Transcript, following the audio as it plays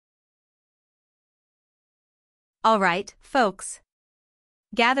Alright, folks.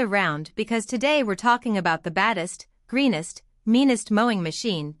 Gather round because today we're talking about the baddest, greenest, meanest mowing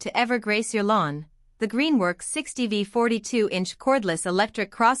machine to ever grace your lawn, the Greenworks 60V 42-inch cordless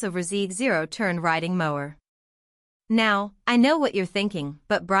electric CrossoverZ zero-turn riding mower. Now, I know what you're thinking,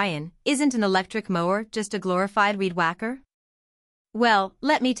 but Brian, isn't an electric mower just a glorified weed whacker? Well,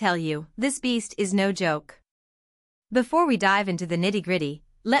 let me tell you, this beast is no joke. Before we dive into the nitty-gritty,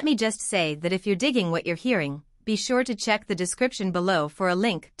 let me just say that if you're digging what you're hearing, be sure to check the description below for a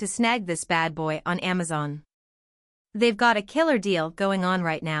link to snag this bad boy on Amazon. They've got a killer deal going on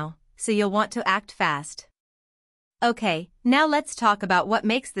right now, so you'll want to act fast. Okay, now let's talk about what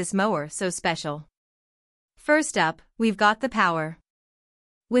makes this mower so special. First up, we've got the power.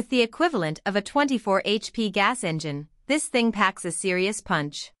 With the equivalent of a 24 HP gas engine, this thing packs a serious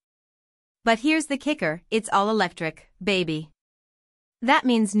punch. But here's the kicker, it's all electric, baby. That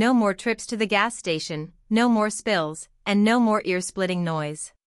means no more trips to the gas station, no more spills, and no more ear-splitting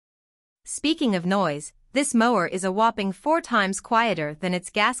noise. Speaking of noise, this mower is a whopping 4 times quieter than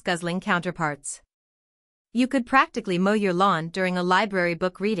its gas-guzzling counterparts. You could practically mow your lawn during a library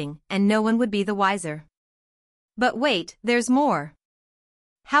book reading and no one would be the wiser. But wait, there's more.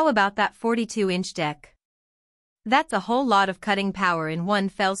 How about that 42-inch deck? That's a whole lot of cutting power in one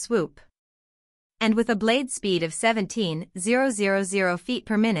fell swoop. And with a blade speed of 17,000 feet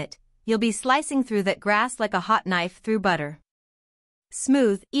per minute, you'll be slicing through that grass like a hot knife through butter.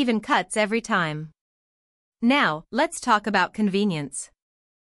 Smooth, even cuts every time. Now, let's talk about convenience.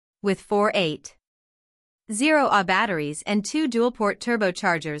 With 4 8.0Ah batteries and 2 dual-port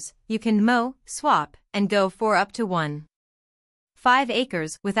turbochargers, you can mow, swap, and go for up to 1.5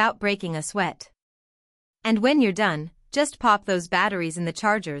 acres without breaking a sweat. And when you're done, just pop those batteries in the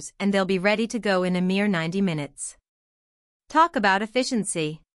chargers and they'll be ready to go in a mere 90 minutes. Talk about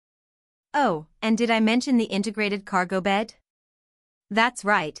efficiency. Oh, and did I mention the integrated cargo bed? That's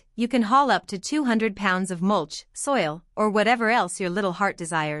right, you can haul up to 200 pounds of mulch, soil, or whatever else your little heart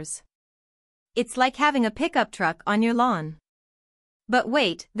desires. It's like having a pickup truck on your lawn. But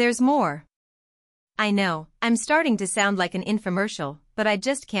wait, there's more. I know, I'm starting to sound like an infomercial, but I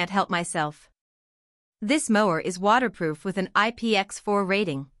just can't help myself. This mower is waterproof with an IPX4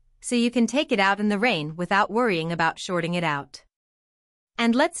 rating, so you can take it out in the rain without worrying about shorting it out.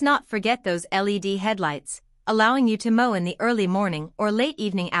 And let's not forget those LED headlights, allowing you to mow in the early morning or late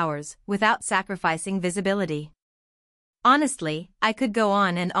evening hours without sacrificing visibility. Honestly, I could go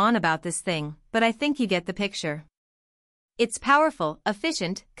on and on about this thing, but I think you get the picture. It's powerful,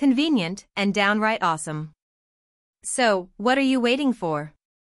 efficient, convenient, and downright awesome. So, what are you waiting for?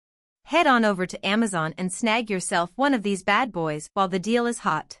 Head on over to Amazon and snag yourself one of these bad boys while the deal is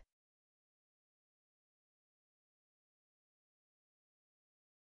hot.